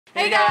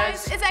Hey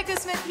guys, it's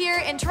Echosmith here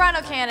in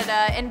Toronto, Canada,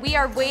 and we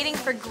are waiting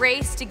for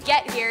Grace to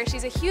get here.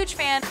 She's a huge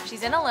fan.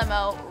 She's in a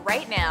limo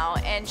right now,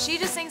 and she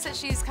just thinks that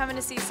she's coming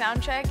to see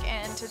Soundcheck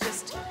and to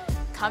just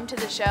come to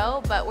the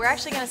show, but we're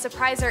actually going to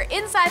surprise her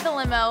inside the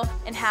limo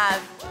and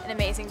have an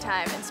amazing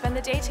time and spend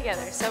the day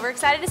together. So we're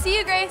excited to see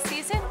you, Grace. See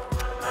you soon.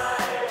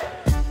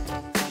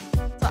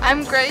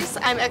 I'm Grace.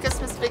 I'm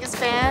Echosmith's biggest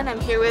fan. I'm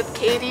here with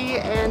Katie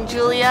and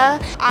Julia.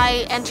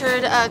 I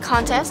entered a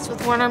contest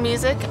with Warner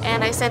Music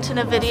and I sent in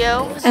a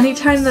video.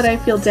 Anytime that I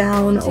feel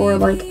down or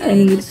like I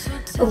need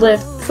a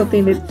lift,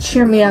 something to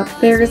cheer me up,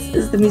 theirs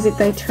is the music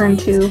that I turn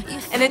to.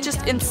 And it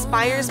just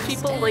inspires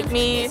people like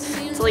me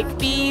to like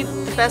be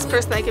the best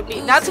person I could be.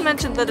 Not to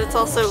mention that it's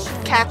also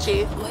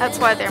catchy. That's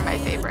why they're my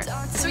favorite.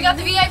 So we got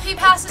the VIP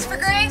passes for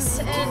Grace,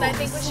 and I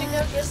think we should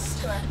go give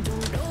to her.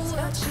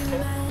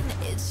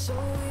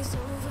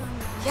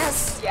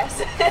 Yes. Yes.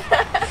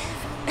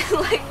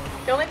 Like,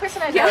 the only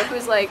person I know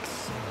who's like,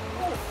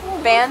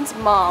 Van's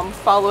mom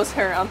follows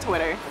her on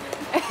Twitter.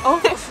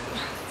 Oh.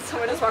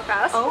 Someone just walked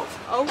past. Oh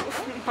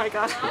my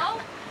god. Oh.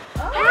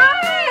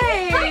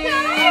 Hi! Hi!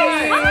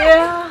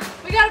 Yeah.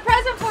 We got a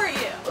present for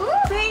you. Ooh,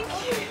 thank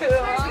you. Give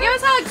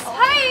us hugs.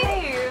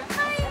 Hi!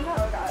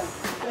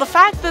 The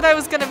fact that I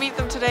was going to meet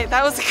them today,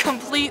 that was a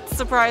complete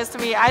surprise to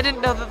me. I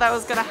didn't know that that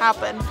was going to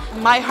happen.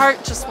 My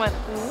heart just went,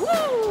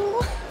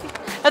 woo!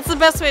 That's the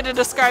best way to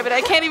describe it. I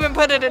can't even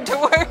put it into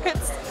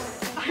words.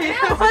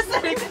 I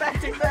wasn't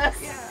expecting this.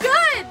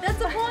 Good! That's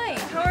the point.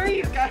 How are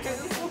you guys?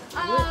 So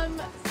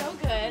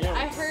good.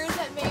 I heard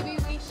that maybe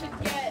we should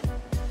get...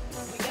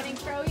 we getting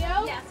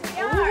Froyo? Yes, we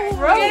are.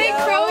 We're getting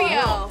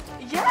Froyo.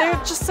 Yeah.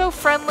 They're just so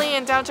friendly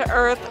and down to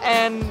earth,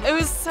 and it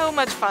was so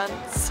much fun.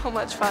 So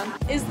much fun.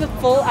 Is the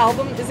full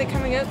album, is it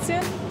coming out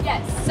soon?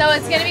 Yes. So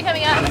it's going to be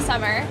coming out in the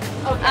summer.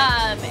 Okay.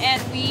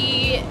 And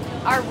we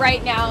are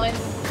right now in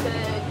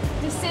the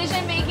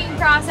decision-making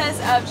process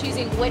of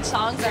choosing which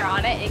songs are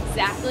on it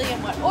exactly,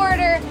 in what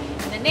order,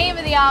 and the name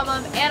of the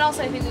album, and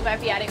also I think we might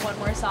be adding one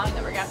more song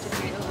that we're going to have to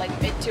do like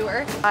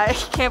mid-tour. I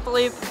can't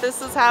believe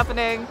this is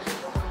happening.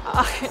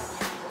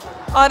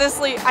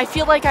 Honestly, I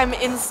feel like I'm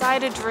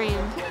inside a dream.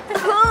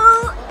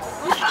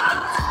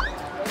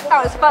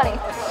 That was funny.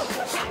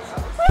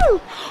 Woo.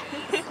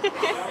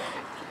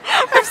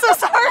 I'm so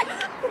sorry.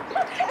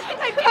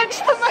 I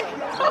punched the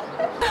microphone.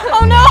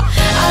 Oh no!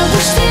 I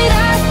wish that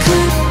I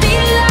could be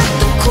like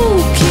the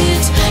cool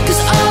kids,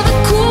 'cause all the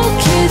cool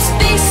kids,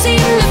 they seem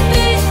to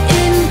fit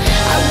in.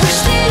 I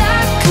wish that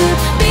I could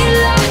be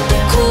like the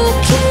cool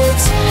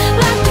kids,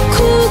 like the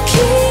cool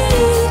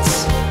kids.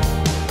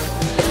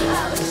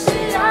 I wish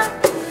that I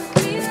could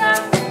be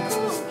like the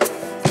cool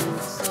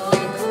kids, so the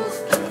cool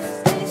kids,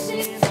 they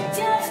seem to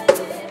get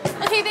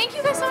it. Okay, thank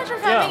you guys so much for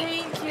coming.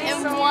 Thank you And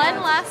so one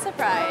much. last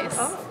surprise.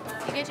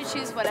 You get to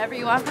choose whatever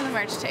you want from the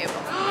merch table.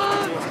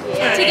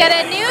 To get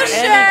a new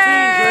shirt!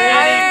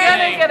 I'm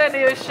gonna get a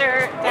new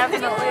shirt,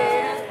 definitely.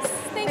 Yes.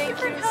 Thank you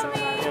for so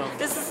coming. much.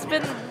 This has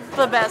been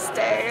the best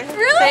day.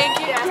 Really? Thank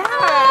you.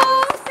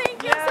 Oh,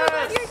 thank you. I'm so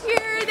glad Yes. you're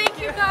here. Thank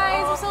you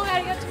guys. I'm so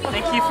glad I got to meet you.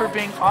 Thank you for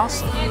being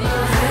awesome.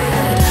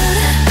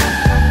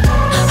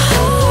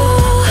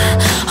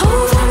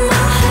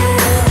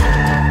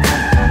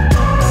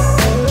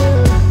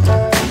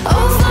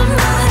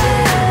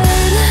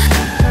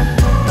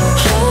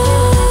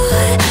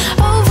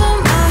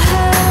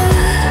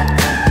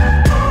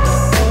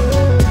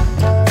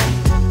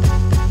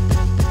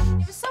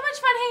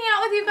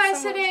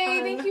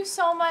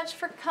 So much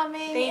for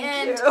coming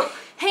and you.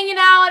 hanging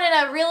out in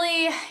a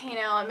really,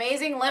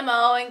 amazing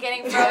limo and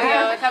getting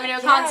Froyo and coming to a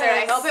concert.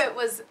 I hope it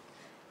was,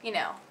 okay.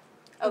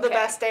 The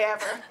best day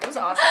ever. It was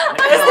awesome.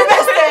 It's the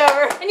best day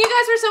ever. And you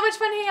guys were so much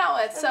fun to hang out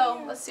with,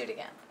 so let's do it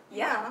again.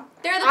 Yeah.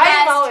 They're the best.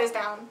 I am always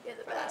down. You're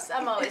the best.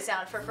 I'm always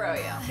down for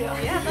Froyo.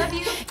 Yeah. Love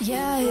you.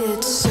 Yeah,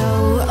 it's so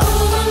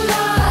over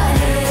my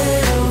head.